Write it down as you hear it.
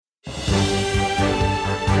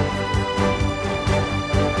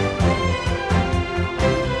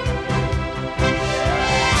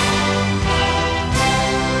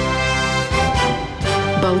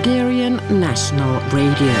National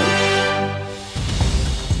Radio.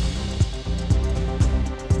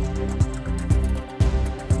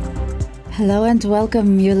 Hello and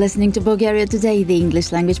welcome. You're listening to Bulgaria Today, the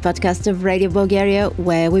English language podcast of Radio Bulgaria,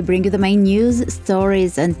 where we bring you the main news,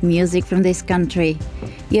 stories and music from this country.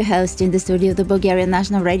 Your host in the studio of the Bulgarian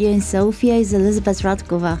National Radio in Sofia is Elizabeth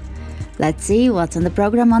Radkova. Let's see what's on the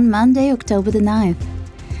program on Monday, October the 9th.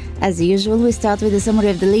 As usual, we start with a summary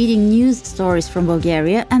of the leading news stories from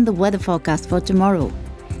Bulgaria and the weather forecast for tomorrow.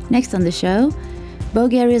 Next on the show,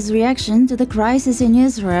 Bulgaria's reaction to the crisis in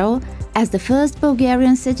Israel as the first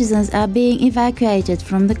Bulgarian citizens are being evacuated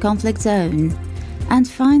from the conflict zone. And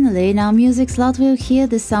finally, in our music slot, we'll hear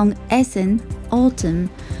the song Esen,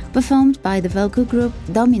 Autumn, performed by the vocal group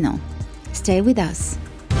Domino. Stay with us.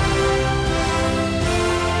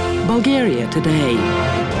 Bulgaria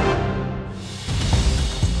Today.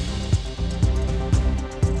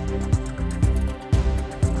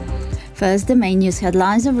 First, the main news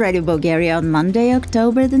headlines of Radio Bulgaria on Monday,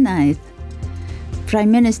 October the 9th.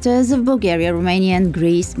 Prime Ministers of Bulgaria, Romania and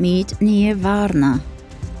Greece meet near Varna.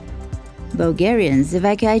 Bulgarians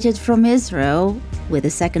evacuated from Israel with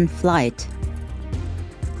a second flight.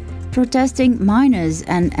 Protesting miners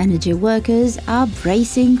and energy workers are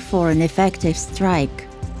bracing for an effective strike.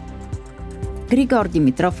 Grigor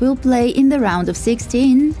Dimitrov will play in the round of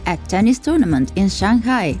 16 at tennis tournament in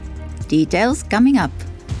Shanghai. Details coming up.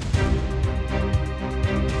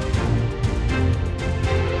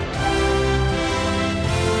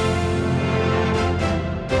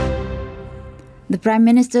 The Prime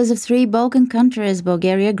Ministers of three Balkan countries,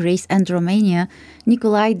 Bulgaria, Greece and Romania,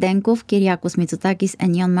 Nicolae Denkov, Kyriakos Mitsotakis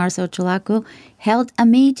and Ion Marcel Ciolacu, held a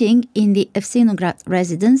meeting in the Evsinograd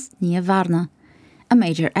residence near Varna. A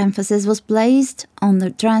major emphasis was placed on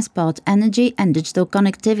the transport, energy and digital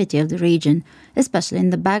connectivity of the region, especially in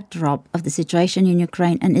the backdrop of the situation in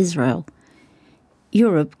Ukraine and Israel.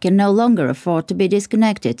 Europe can no longer afford to be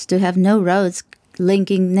disconnected, to have no roads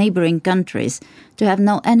linking neighboring countries, to have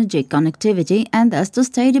no energy connectivity and thus to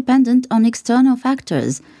stay dependent on external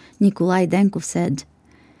factors, Nicolae Denkov said.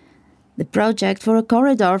 The project for a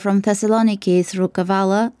corridor from Thessaloniki through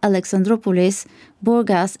Kavala, Alexandroupolis,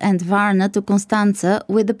 Burgas and Varna to Constanța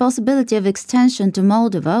with the possibility of extension to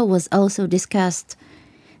Moldova was also discussed.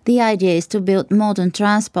 The idea is to build modern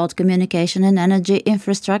transport, communication and energy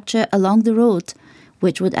infrastructure along the route,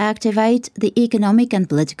 which would activate the economic and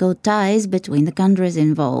political ties between the countries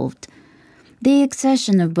involved. The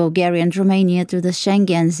accession of Bulgaria and Romania to the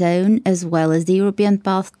Schengen zone, as well as the European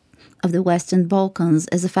path of the Western Balkans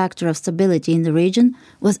as a factor of stability in the region,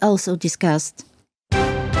 was also discussed.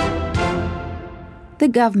 The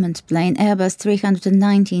government plane Airbus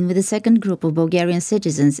 319 with a second group of Bulgarian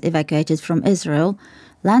citizens evacuated from Israel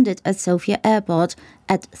landed at Sofia Airport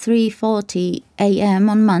at 3:40 a.m.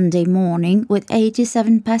 on Monday morning with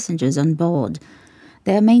 87 passengers on board.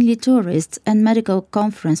 They are mainly tourists and medical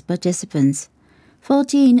conference participants.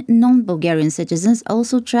 14 non-Bulgarian citizens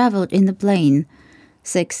also traveled in the plane.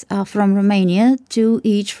 6 are from Romania, 2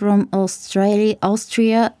 each from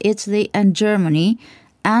Austria, Italy and Germany,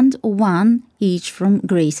 and 1 each from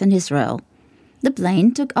Greece and Israel. The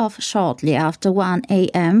plane took off shortly after 1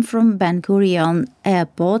 a.m. from Ben Gurion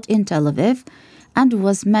Airport in Tel Aviv and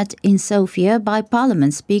was met in Sofia by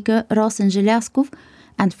Parliament Speaker Rosen Zhelyazkov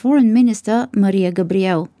and Foreign Minister Maria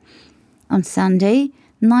Gabriel. On Sunday,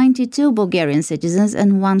 92 Bulgarian citizens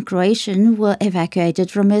and 1 Croatian were evacuated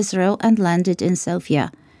from Israel and landed in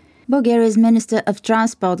Sofia. Bulgaria's Minister of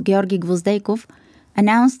Transport Georgi Gvozdeikov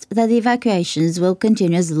announced that the evacuations will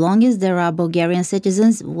continue as long as there are Bulgarian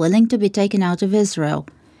citizens willing to be taken out of Israel.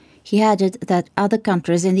 He added that other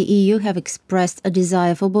countries in the EU have expressed a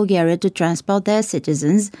desire for Bulgaria to transport their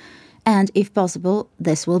citizens, and if possible,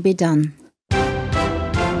 this will be done.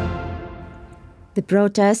 The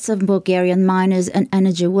protests of Bulgarian miners and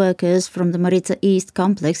energy workers from the Maritsa East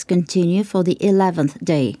complex continue for the 11th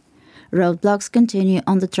day. Roadblocks continue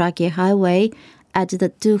on the Trachea Highway at the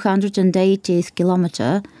 280th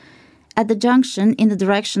kilometer, at the junction in the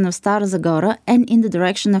direction of Stara Zagora and in the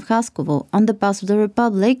direction of Haskovo, on the Pass of the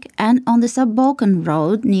Republic and on the Sub-Balkan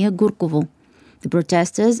Road near Gurkovo. The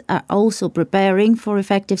protesters are also preparing for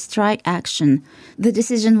effective strike action. The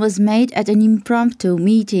decision was made at an impromptu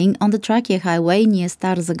meeting on the Trachea Highway near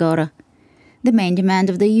Stara Zagora. The main demand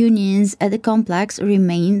of the unions at the complex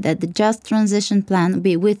remained that the Just Transition Plan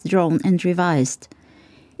be withdrawn and revised.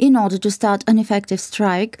 In order to start an effective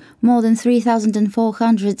strike, more than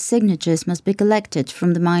 3,400 signatures must be collected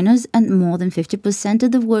from the miners and more than 50%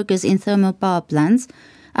 of the workers in thermal power plants,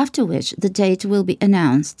 after which the date will be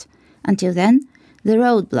announced. Until then, the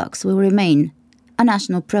roadblocks will remain. A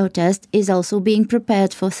national protest is also being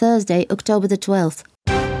prepared for Thursday, October the 12th.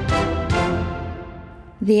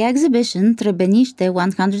 The exhibition Trebeniște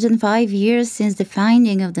 105 Years Since the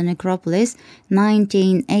Finding of the Necropolis,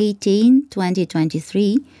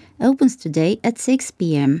 1918-2023, opens today at 6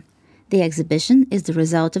 p.m. The exhibition is the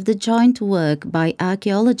result of the joint work by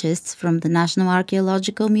archaeologists from the National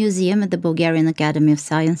Archaeological Museum at the Bulgarian Academy of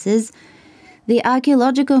Sciences, the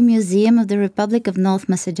Archaeological Museum of the Republic of North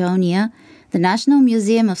Macedonia, the National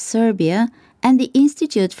Museum of Serbia, and the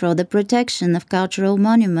Institute for the Protection of Cultural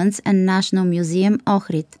Monuments and National Museum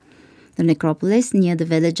Ohrid. The necropolis near the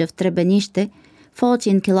village of Trebeniște,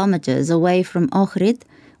 14 kilometers away from Ohrid,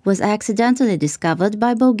 was accidentally discovered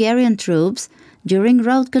by Bulgarian troops during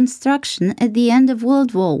road construction at the end of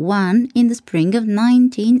World War I in the spring of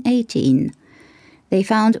 1918. They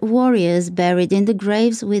found warriors buried in the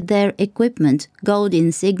graves with their equipment, gold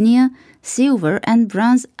insignia, silver and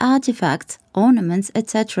bronze artifacts, ornaments,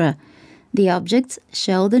 etc. The objects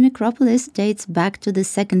show the necropolis dates back to the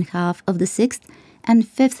second half of the 6th and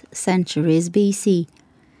 5th centuries BC.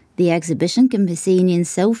 The exhibition can be seen in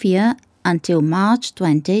Sofia until March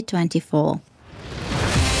 2024.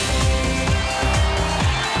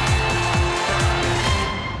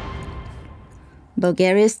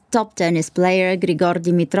 Bulgaria's top tennis player Grigor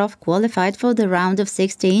Dimitrov qualified for the round of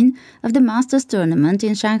 16 of the Masters tournament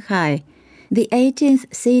in Shanghai. The 18th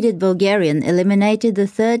seeded Bulgarian eliminated the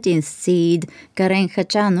 13th seed Karen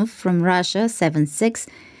Khachanov from Russia 7-6,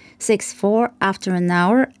 6-4 after an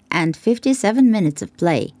hour and 57 minutes of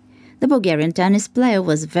play. The Bulgarian tennis player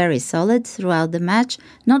was very solid throughout the match,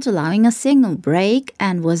 not allowing a single break,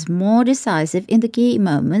 and was more decisive in the key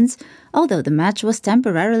moments, although the match was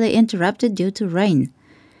temporarily interrupted due to rain.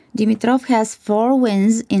 Dimitrov has 4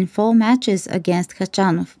 wins in 4 matches against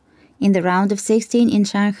Khachanov. In the round of 16 in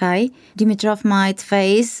Shanghai, Dimitrov might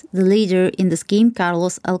face the leader in the scheme,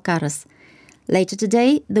 Carlos Alcaraz. Later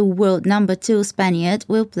today, the world number 2 Spaniard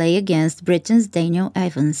will play against Britain's Daniel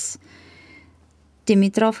Evans.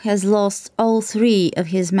 Dimitrov has lost all 3 of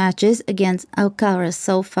his matches against Alcaraz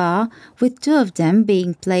so far, with 2 of them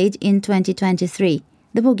being played in 2023.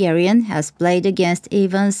 The Bulgarian has played against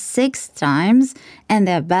Evans 6 times, and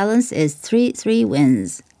their balance is 3-3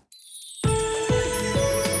 wins.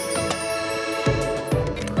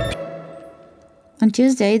 On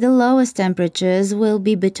Tuesday, the lowest temperatures will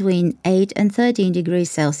be between 8 and 13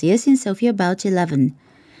 degrees Celsius, in Sofia about 11.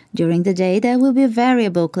 During the day, there will be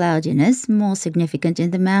variable cloudiness, more significant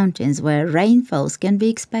in the mountains, where rainfalls can be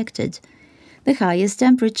expected. The highest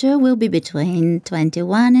temperature will be between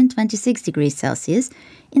 21 and 26 degrees Celsius,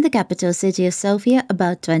 in the capital city of Sofia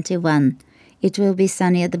about 21. It will be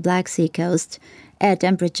sunny at the Black Sea coast. Air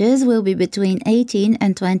temperatures will be between 18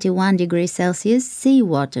 and 21 degrees Celsius.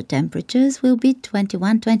 Seawater temperatures will be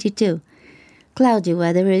 21-22. Cloudy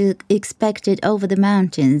weather is expected over the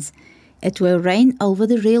mountains. It will rain over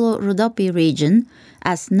the Rilo-Rodopi region,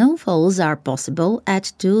 as snowfalls are possible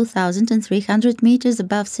at 2,300 meters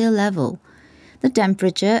above sea level. The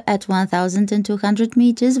temperature at 1,200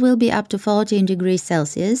 meters will be up to 14 degrees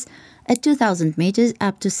Celsius, at 2,000 meters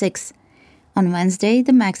up to 6. On Wednesday,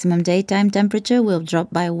 the maximum daytime temperature will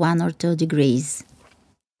drop by 1 or 2 degrees.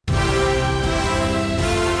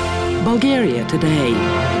 Bulgaria Today.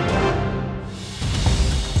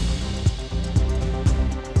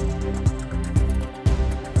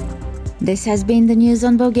 This has been the news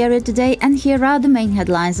on Bulgaria Today, and here are the main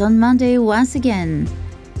headlines on Monday once again.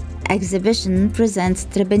 Exhibition presents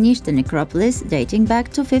Trebeniște necropolis dating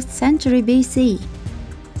back to 5th century BC.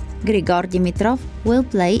 Grigor Dimitrov will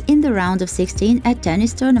play in the round of 16 at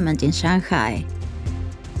tennis tournament in Shanghai.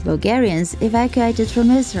 Bulgarians evacuated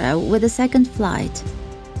from Israel with a second flight.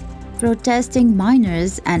 Protesting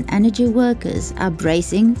miners and energy workers are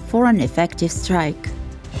bracing for an effective strike.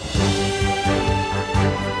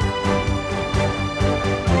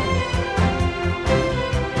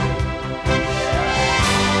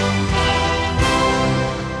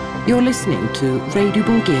 You're listening to Radio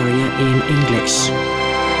Bulgaria in English.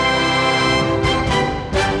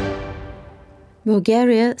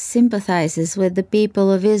 Bulgaria sympathizes with the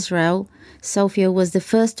people of Israel. Sofia was the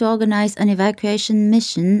first to organize an evacuation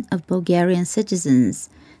mission of Bulgarian citizens.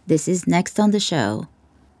 This is next on the show.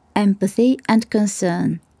 Empathy and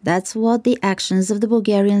concern. That's what the actions of the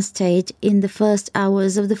Bulgarian state in the first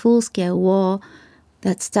hours of the full-scale war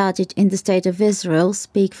that started in the state of Israel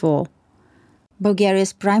speak for.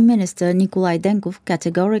 Bulgaria's Prime Minister Nicolae Denkov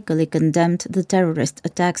categorically condemned the terrorist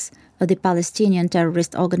attacks of the Palestinian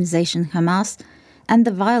terrorist organization Hamas and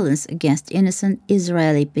the violence against innocent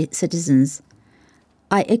Israeli citizens.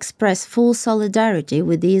 I express full solidarity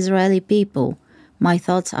with the Israeli people. My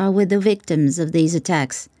thoughts are with the victims of these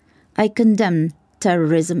attacks. I condemn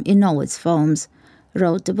terrorism in all its forms,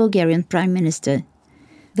 wrote the Bulgarian Prime Minister.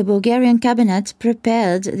 The Bulgarian cabinet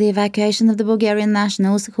prepared the evacuation of the Bulgarian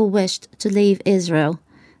nationals who wished to leave Israel.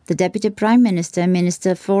 The Deputy Prime Minister,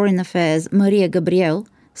 Minister of Foreign Affairs, Maria Gabriel,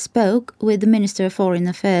 spoke with the Minister of Foreign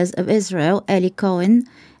Affairs of Israel, Eli Cohen,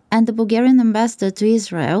 and the Bulgarian ambassador to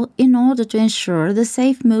Israel in order to ensure the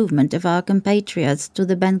safe movement of our compatriots to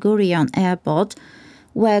the Ben Gurion airport,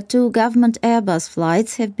 where 2 government Airbus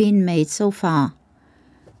flights have been made so far.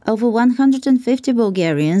 Over 150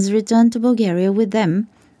 Bulgarians returned to Bulgaria with them,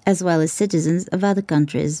 as well as citizens of other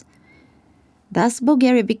countries. Thus,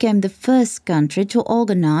 Bulgaria became the first country to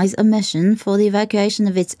organize a mission for the evacuation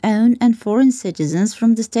of its own and foreign citizens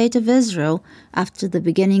from the State of Israel after the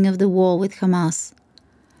beginning of the war with Hamas.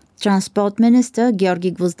 Transport Minister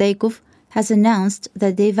Georgi Gvozdeikov has announced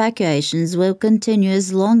that the evacuations will continue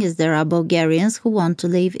as long as there are Bulgarians who want to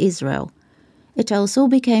leave Israel. It also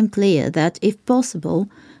became clear that, if possible,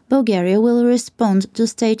 Bulgaria will respond to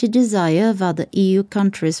stated desire of other EU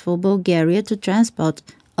countries for Bulgaria to transport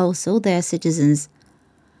also their citizens.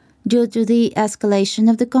 Due to the escalation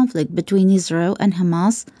of the conflict between Israel and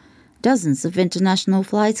Hamas, dozens of international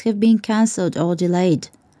flights have been cancelled or delayed.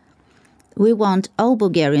 We want all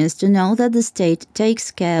Bulgarians to know that the state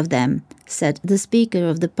takes care of them, said the Speaker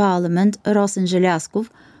of the Parliament, Rosen Zhelyaskov,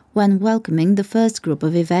 when welcoming the first group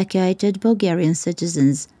of evacuated Bulgarian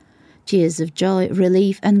citizens. Tears of joy,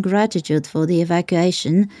 relief and gratitude for the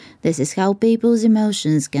evacuation, this is how people's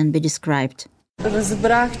emotions can be described.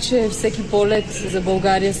 Разбрах, че всеки полет за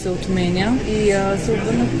България се отменя и се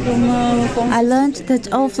обърнах към I learned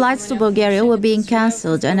that all flights to Bulgaria were being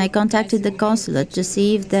cancelled and I contacted the consulate to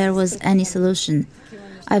see if there was any solution.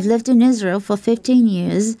 I've lived in Israel for 15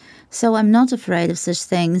 years, so I'm not afraid of such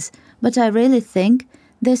things, but I really think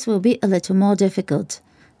this will be a little more difficult,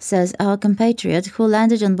 says our compatriot who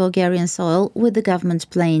landed on Bulgarian soil with the government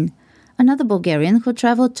plane. Another Bulgarian who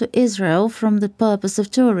traveled to Israel from the purpose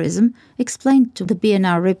of tourism explained to the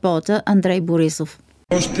BNR reporter Andrei Borisov.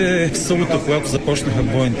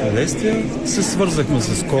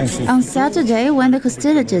 On Saturday, when the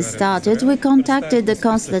hostilities started, we contacted the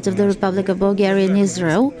consulate of the Republic of Bulgaria in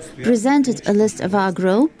Israel, presented a list of our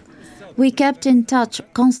group. We kept in touch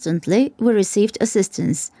constantly. We received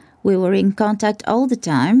assistance. We were in contact all the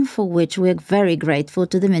time, for which we are very grateful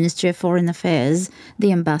to the Ministry of Foreign Affairs,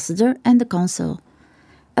 the ambassador and the consul.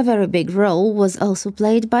 A very big role was also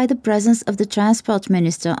played by the presence of the transport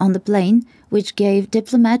minister on the plane, which gave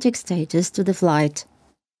diplomatic status to the flight.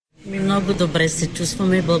 Много добре се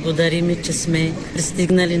чувстваме и благодарим, че сме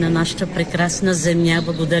пристигнали на нашата прекрасна земя.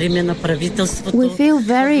 Благодарим на правителството. We feel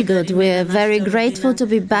very good. We are very grateful to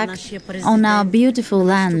be back on our beautiful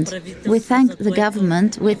land. We thank the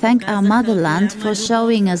government, we thank our motherland for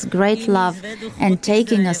showing us great love and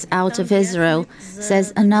taking us out of Israel,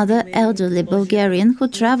 says another elderly Bulgarian who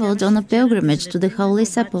traveled on a pilgrimage to the Holy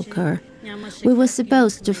Sepulchre. We were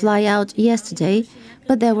supposed to fly out yesterday,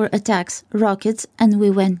 but there were attacks, rockets, and we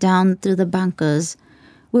went down through the bunkers.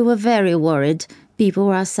 We were very worried. People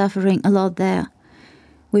are suffering a lot there.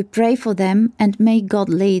 We pray for them and may God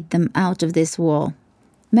lead them out of this war.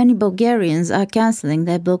 Many Bulgarians are cancelling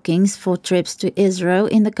their bookings for trips to Israel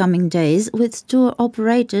in the coming days, with tour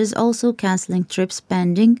operators also cancelling trips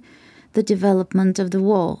pending the development of the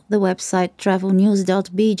war, the website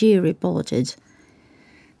travelnews.bg reported.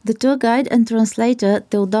 The tour guide and translator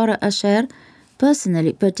Theodora Asher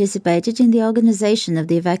personally participated in the organization of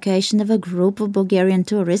the evacuation of a group of Bulgarian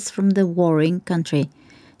tourists from the warring country.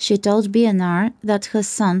 She told BNR that her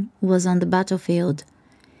son was on the battlefield.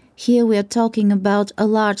 Here we are talking about a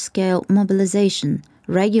large-scale mobilization,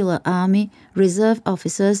 regular army, reserve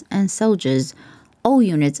officers and soldiers. All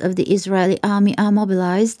units of the Israeli army are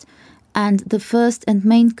mobilized, and the first and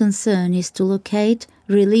main concern is to locate,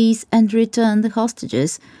 release and return the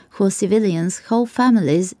hostages, who are civilians, whole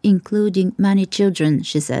families, including many children,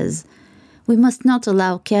 she says. We must not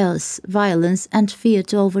allow chaos, violence and fear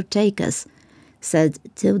to overtake us, said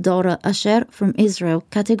Theodora Asher from Israel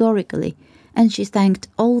categorically, and she thanked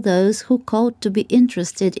all those who called to be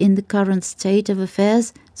interested in the current state of affairs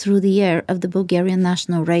through the air of the Bulgarian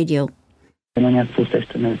National Radio.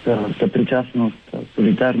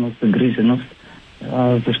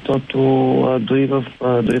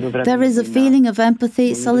 There is a feeling of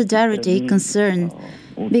empathy, solidarity, concern,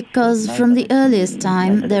 because from the earliest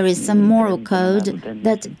time there is some moral code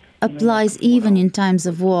that applies even in times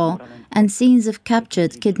of war, and scenes of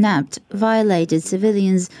captured, kidnapped, violated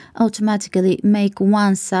civilians automatically make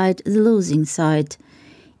one side the losing side,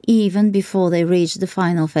 even before they reach the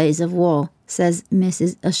final phase of war, says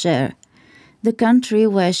Mrs. Asher. The country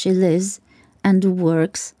where she lives and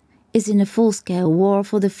works is in a full-scale war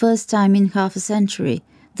for the first time in half a century.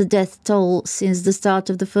 The death toll since the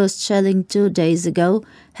start of the first shelling 2 days ago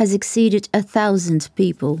has exceeded 1,000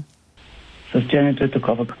 people. Състоянието е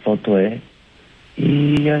такова каквото е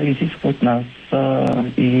и изисква от нас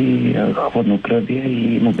и хладнокръвие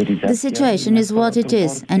и мобилизация. The situation is what it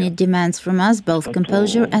is, and it demands from us both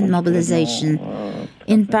composure and mobilization.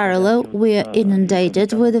 In parallel, we are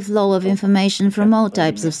inundated with a flow of information from all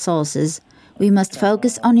types of sources. We must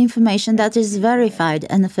focus on information that is verified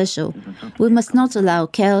and official. We must not allow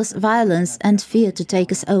chaos, violence, and fear to take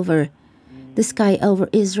us over. The sky over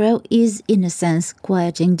Israel is, in a sense,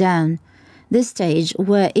 quieting down. This stage,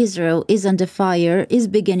 where Israel is under fire,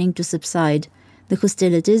 is beginning to subside. The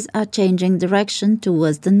hostilities are changing direction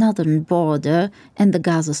towards the northern border and the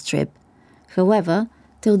Gaza Strip. However,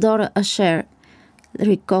 Theodora Asher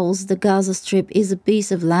recalls the Gaza Strip is a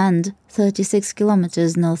piece of land 36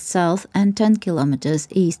 kilometers north-south and 10 kilometers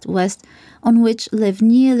east-west on which live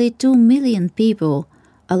nearly 2 million people,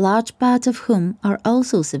 a large part of whom are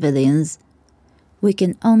also civilians. We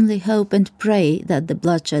can only hope and pray that the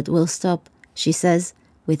bloodshed will stop, she says,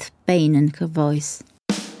 with pain in her voice.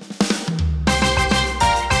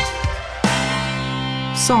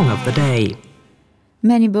 Song of the Day.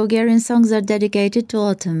 Many Bulgarian songs are dedicated to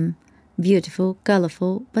autumn. Beautiful,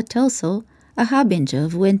 colorful, but also a harbinger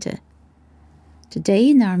of winter. Today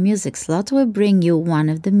in our music slot we bring you one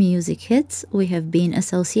of the music hits we have been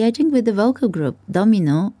associating with the vocal group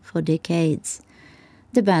Domino for decades.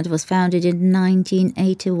 The band was founded in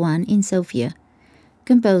 1981 in Sofia.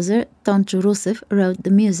 Composer Toncho Rusev wrote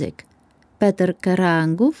the music. Petar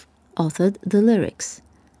Karaangov authored the lyrics.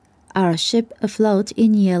 Our ship afloat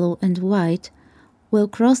in yellow and white will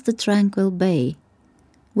cross the tranquil bay.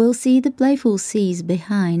 We'll see the playful seas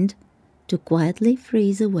behind to quietly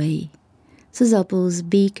freeze away. Sozopol's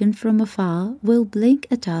beacon from afar will blink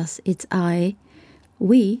at us its eye.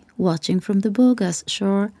 We, watching from the Burgas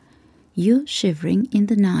shore, you shivering in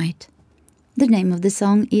the night. The name of the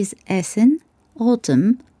song is Esen,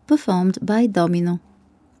 Autumn, performed by Domino.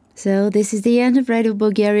 So this is the end of Radio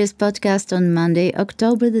Bulgaria's podcast on Monday,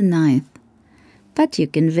 October the 9th. But you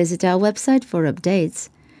can visit our website for updates.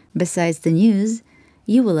 Besides the news,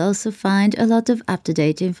 you will also find a lot of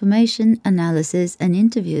up-to-date information, analysis and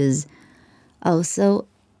interviews. Also,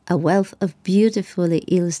 a wealth of beautifully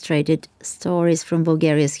illustrated stories from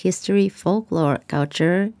Bulgaria's history, folklore,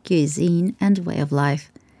 culture, cuisine and way of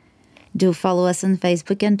life. Do follow us on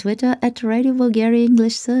Facebook and Twitter at Radio Bulgaria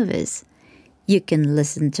English Service. You can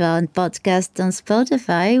listen to our podcast on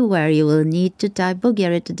Spotify, where you will need to type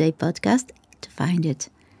Bulgaria Today Podcast to find it.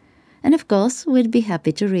 And of course, we'd be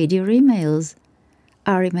happy to read your emails.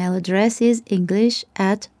 Our email address is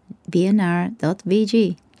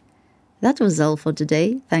english@bnr.bg. That was all for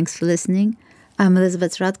today. Thanks for listening. I'm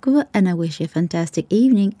Elizabeth Radkova, and I wish you a fantastic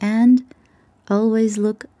evening and always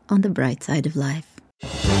look on the bright side of life.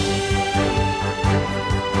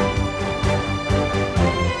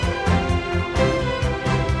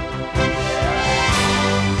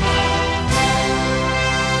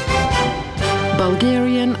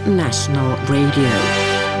 Bulgarian National Radio.